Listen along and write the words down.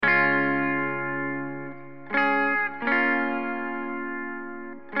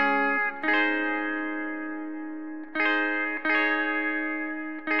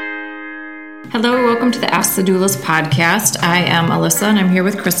Hello, welcome to the Ask the Doulas podcast. I am Alyssa, and I'm here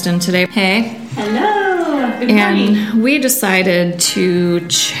with Kristin today. Hey. Hello. Good morning. And we decided to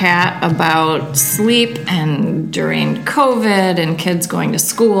chat about sleep and during COVID and kids going to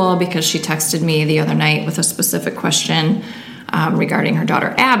school because she texted me the other night with a specific question regarding her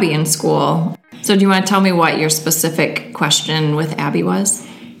daughter Abby in school. So do you want to tell me what your specific question with Abby was?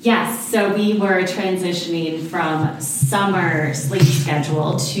 Yes, so we were transitioning from summer sleep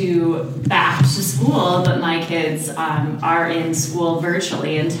schedule to back to school, but my kids are in school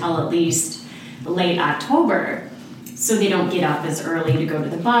virtually until at least late October. So they don't get up as early to go to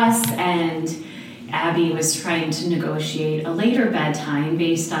the bus, and Abby was trying to negotiate a later bedtime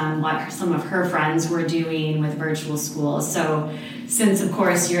based on what some of her friends were doing with virtual school. So since, of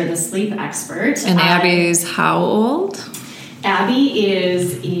course, you're the sleep expert. And Abby's how old? Abby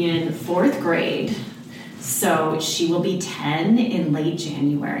is in 4th grade, so she will be 10 in late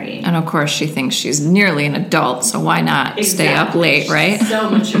January. And of course, she thinks she's nearly an adult, so why not stay up late, right? She's so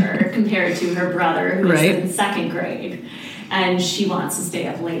mature compared to her brother, who's right. in 2nd grade. And she wants to stay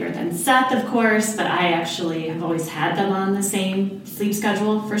up later than Seth, of course, but I actually have always had them on the same sleep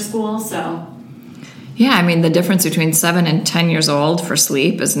schedule for school, so... Yeah, I mean, the difference between 7 and 10 years old for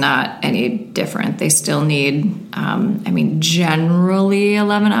sleep is not any different. They still need, generally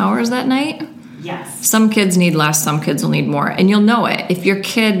 11 hours that night. Yes. Some kids need less, some kids will need more. And you'll know it. If your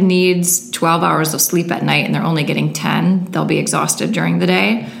kid needs 12 hours of sleep at night and they're only getting 10, they'll be exhausted during the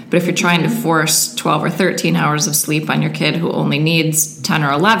day. But if you're trying to force 12 or 13 hours of sleep on your kid who only needs 10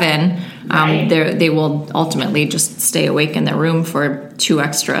 or 11, right. They will ultimately just stay awake in their room for 2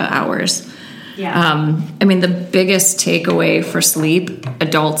 extra hours. Yeah. The biggest takeaway for sleep,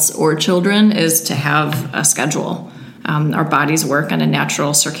 adults or children, is to have a schedule. Our bodies work on a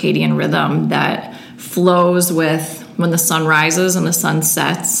natural circadian rhythm that flows with when the sun rises and the sun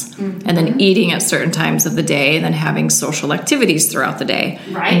sets, and then eating at certain times of the day, and then having social activities throughout the day.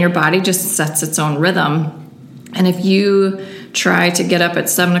 Right. And your body just sets its own rhythm. And if you try to get up at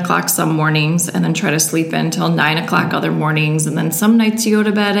 7 o'clock some mornings and then try to sleep in until 9 o'clock other mornings, and then some nights you go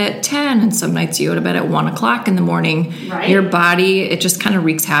to bed at 10 and some nights you go to bed at 1 o'clock in the morning, right. Your body, it just kind of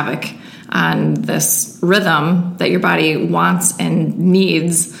wreaks havoc on this rhythm that your body wants and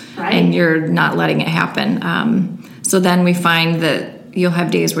needs, right. And you're not letting it happen. So then we find that you'll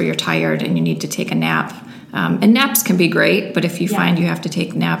have days where you're tired and you need to take a nap. And naps can be great, but if you find you have to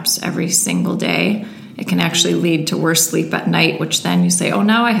take naps every single day, it can actually lead to worse sleep at night, which then you say, oh,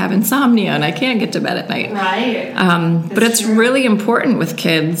 now I have insomnia and I can't get to bed at night. Right. But it's really important with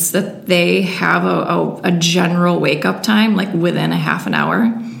kids that they have a general wake-up time, like within a half an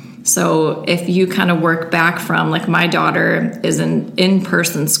hour. So if you kind of work back from, like my daughter is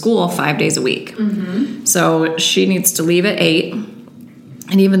in-person school 5 days a week. Mm-hmm. So she needs to leave at 8.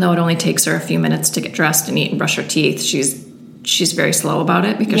 And even though it only takes her a few minutes to get dressed and eat and brush her teeth, she's very slow about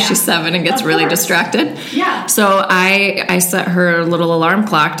it because she's 7 and gets really distracted. Yeah. So I set her little alarm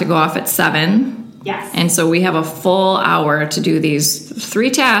clock to go off at 7. Yes. And so we have a full hour to do these 3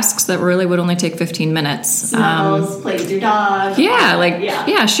 tasks that really would only take 15 minutes. Snuggles, play with your dog.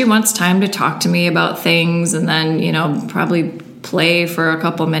 Yeah, she wants time to talk to me about things, and then, probably play for a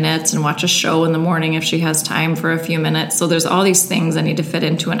couple minutes and watch a show in the morning if she has time for a few minutes. So there's all these things I need to fit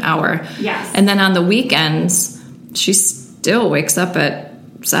into an hour. Yes. And then on the weekends, she still wakes up at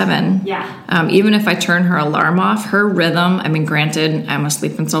 7. Yeah. Even if I turn her alarm off, her rhythm, granted, I'm a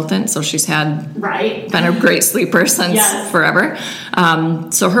sleep consultant, so she's been a great sleeper since forever.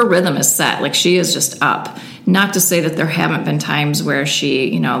 So her rhythm is set. Like, she is just up. Not to say that there haven't been times where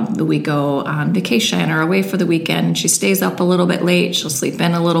she, we go on vacation or away for the weekend and she stays up a little bit late. She'll sleep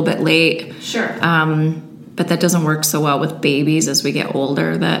in a little bit late. Sure. But that doesn't work so well with babies as we get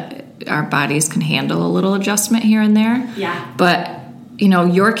older, that our bodies can handle a little adjustment here and there. Yeah. But,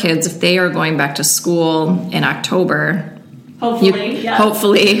 your kids, if they are going back to school in October,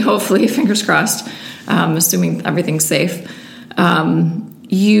 hopefully, fingers crossed, assuming everything's safe,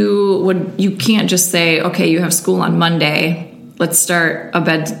 you can't just say, okay, you have school on Monday, let's start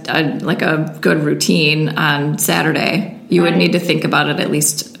a good routine on Saturday. You would need to think about it at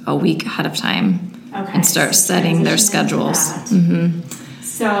least a week ahead of time and start setting their schedules. Mm-hmm.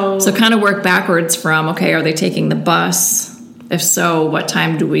 So kind of work backwards from, okay, are they taking the bus? If so, what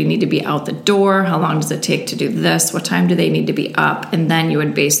time do we need to be out the door? How long does it take to do this? What time do they need to be up? And then you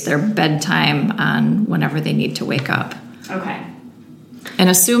would base their bedtime on whenever they need to wake up. Okay. And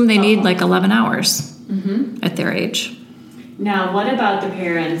assume they need 11 hours at their age. Now, what about the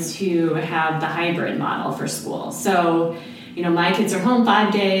parents who have the hybrid model for school? So my kids are home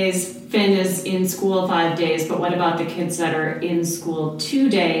 5 days, Finn is in school 5 days, but what about the kids that are in school 2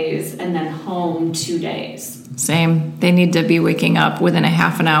 days and then home 2 days? Same. They need to be waking up within a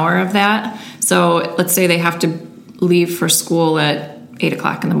half an hour of that. So let's say they have to leave for school at 8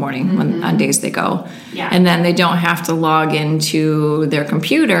 o'clock in the morning when on days they go. Yeah. And then they don't have to log into their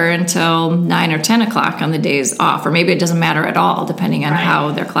computer until 9 or 10 o'clock on the days off. Or maybe it doesn't matter at all, depending on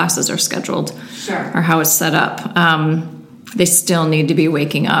how their classes are scheduled or how it's set up. They still need to be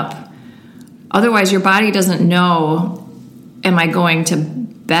waking up. Otherwise, your body doesn't know, am I going to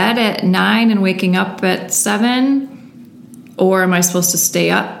bed at 9 and waking up at 7? Or am I supposed to stay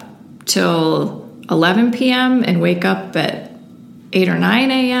up till 11 p.m. and wake up at 8 or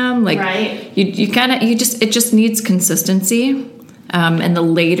 9 a.m. It just needs consistency. And the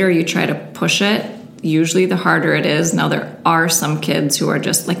later you try to push it, usually the harder it is. Now, there are some kids who are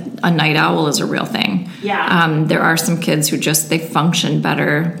just like a night owl is a real thing. Yeah. There are some kids who they function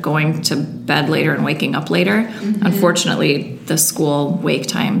better going to bed later and waking up later. Mm-hmm. Unfortunately, the school wake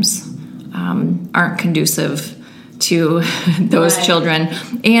times aren't conducive to those children.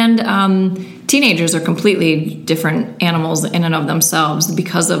 And teenagers are completely different animals in and of themselves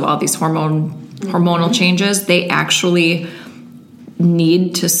because of all these hormonal changes. They actually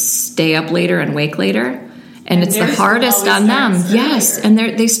need to stay up later and wake later. And it's the hardest on them. Yes. And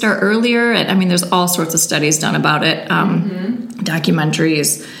they start earlier. And there's all sorts of studies done about it,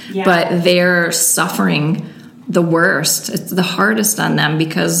 documentaries, but they're suffering the worst. It's the hardest on them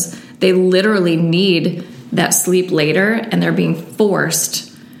because they literally need that sleep later, and they're being forced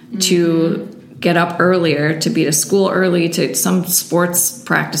to get up earlier, to be to school early, to some sports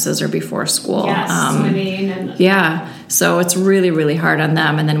practices are before school. Yes, swimming. So it's really, really hard on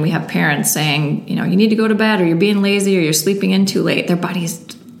them. And then we have parents saying, you need to go to bed, or you're being lazy, or you're sleeping in too late. Their bodies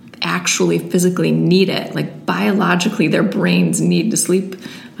actually physically need it. Like biologically, their brains need to sleep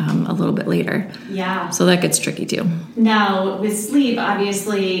a little bit later. Yeah. So that gets tricky too. Now, with sleep,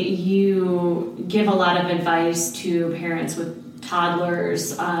 obviously, you give a lot of advice to parents with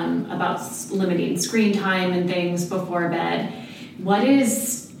toddlers about limiting screen time and things before bed. What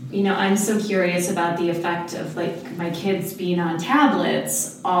is, I'm so curious about the effect of like my kids being on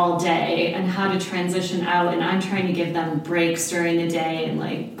tablets all day and how to transition out. And I'm trying to give them breaks during the day and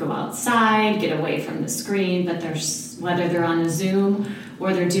like go outside, get away from the screen, but whether they're on a Zoom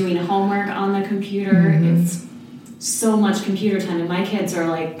or they're doing homework on the computer, it's so much computer time. And my kids are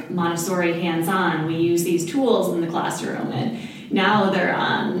like Montessori hands-on. We use these tools in the classroom, and now they're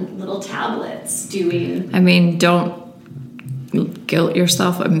on little tablets doing... don't guilt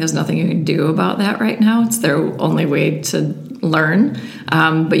yourself. There's nothing you can do about that right now. It's their only way to learn.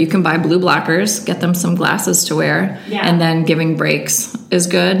 But you can buy blue blockers, get them some glasses to wear, and then giving breaks is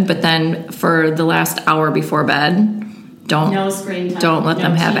good. But then for the last hour before bed, no screen time. Don't let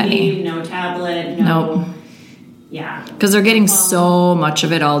them have TV, any. No tablet. Nope. Yeah. Because they're getting so much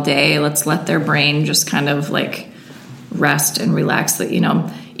of it all day. Let's let their brain just kind of like rest and relax. That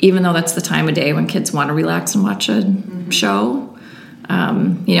even though that's the time of day when kids want to relax and watch a show.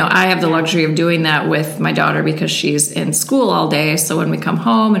 I have the luxury of doing that with my daughter because she's in school all day. So when we come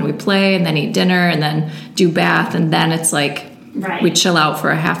home and we play and then eat dinner and then do bath, and then it's like we chill out for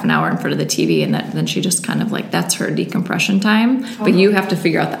a half an hour in front of the TV, and then she just kind of like, that's her decompression time. But you have to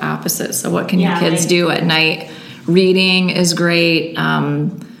figure out the opposite. So what can your kids do at night? Reading is great.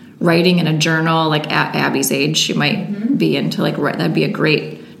 Writing in a journal, like at Abby's age, she might be into like, that'd be a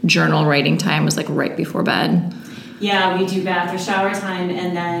great journal writing time, is like right before bed. Yeah, we do bath or shower time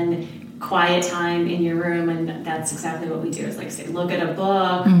and then quiet time in your room, and that's exactly what we do. Is like say, look at a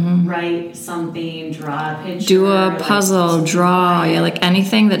book, write something, draw a picture, do a puzzle, draw, like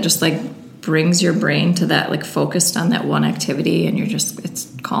anything that just like brings your brain to that, like focused on that one activity, and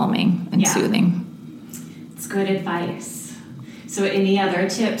it's calming and soothing. It's good advice. So any other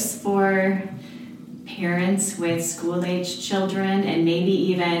tips for parents with school-aged children, and maybe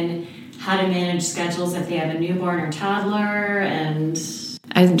even how to manage schedules if they have a newborn or toddler? And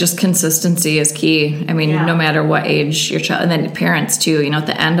just consistency is key. No matter what age your child, and then parents too, at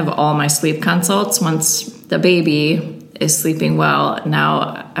the end of all my sleep consults, once the baby is sleeping well,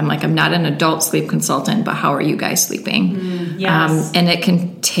 now I'm like, I'm not an adult sleep consultant, but how are you guys sleeping? Yes. And it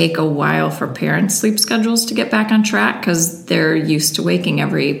can take a while for parents' sleep schedules to get back on track because they're used to waking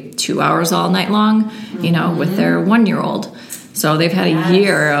every 2 hours all night long, with their 1-year-old. So they've had a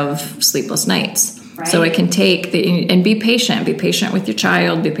year of sleepless nights. Right. So it can take, and be patient. Be patient with your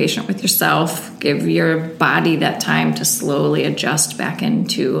child. Be patient with yourself. Give your body that time to slowly adjust back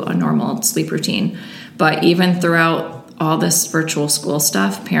into a normal sleep routine. But even throughout all this virtual school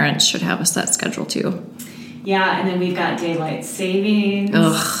stuff, parents should have a set schedule too. Yeah, and then we've got daylight savings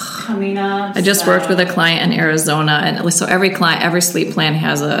coming up. I just worked with a client in Arizona, and so every sleep plan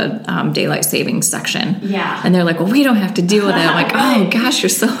has a daylight savings section. Yeah. And they're like, well, we don't have to deal with it. I'm like, oh gosh, you're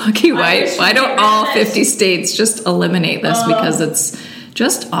so lucky. Why don't all 50 states just eliminate this? Because it's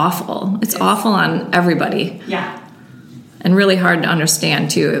just awful. It's awful on everybody. Yeah. And really hard to understand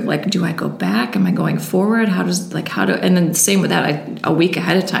too. Like, do I go back? Am I going forward? And then the same with that, a week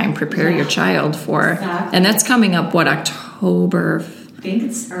ahead of time, prepare your child for, and that's coming up, October? I think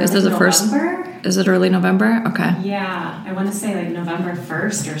it's early November. Is it early November? Okay. Yeah, I want to say like November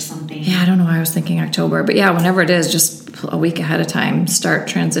 1st or something. Yeah, I don't know why I was thinking October. But yeah, whenever it is, just a week ahead of time, start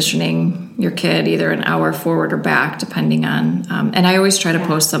transitioning your kid either an hour forward or back, depending on... and I always try to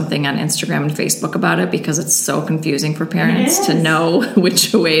post something on Instagram and Facebook about it because it's so confusing for parents to know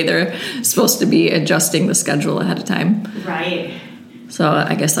which way they're supposed to be adjusting the schedule ahead of time. Right. So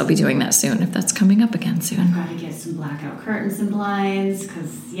I guess I'll be doing that soon if that's coming up again soon. I've got to get some blackout curtains and blinds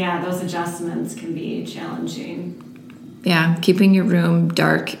because, those adjustments can be challenging. Yeah, keeping your room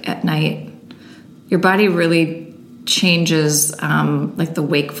dark at night. Your body really changes like the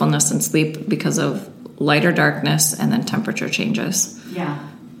wakefulness and sleep because of light or darkness, and then temperature changes. Yeah.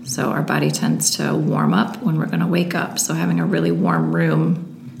 So our body tends to warm up when we're going to wake up. So having a really warm room,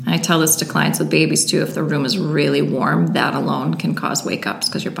 and I tell this to clients with babies too, if the room is really warm, that alone can cause wake-ups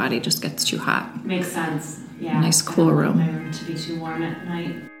because your body just gets too hot. Makes sense. Yeah. A nice cool room. My room to be too warm at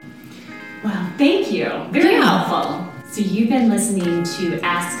night. Well, thank you. Very helpful. So you've been listening to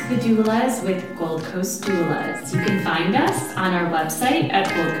Ask the Doulas with Gold Coast Doulas. You can find us on our website at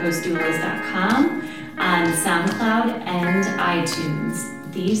goldcoastdoulas.com, on SoundCloud and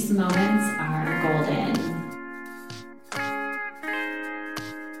iTunes. These moments are golden.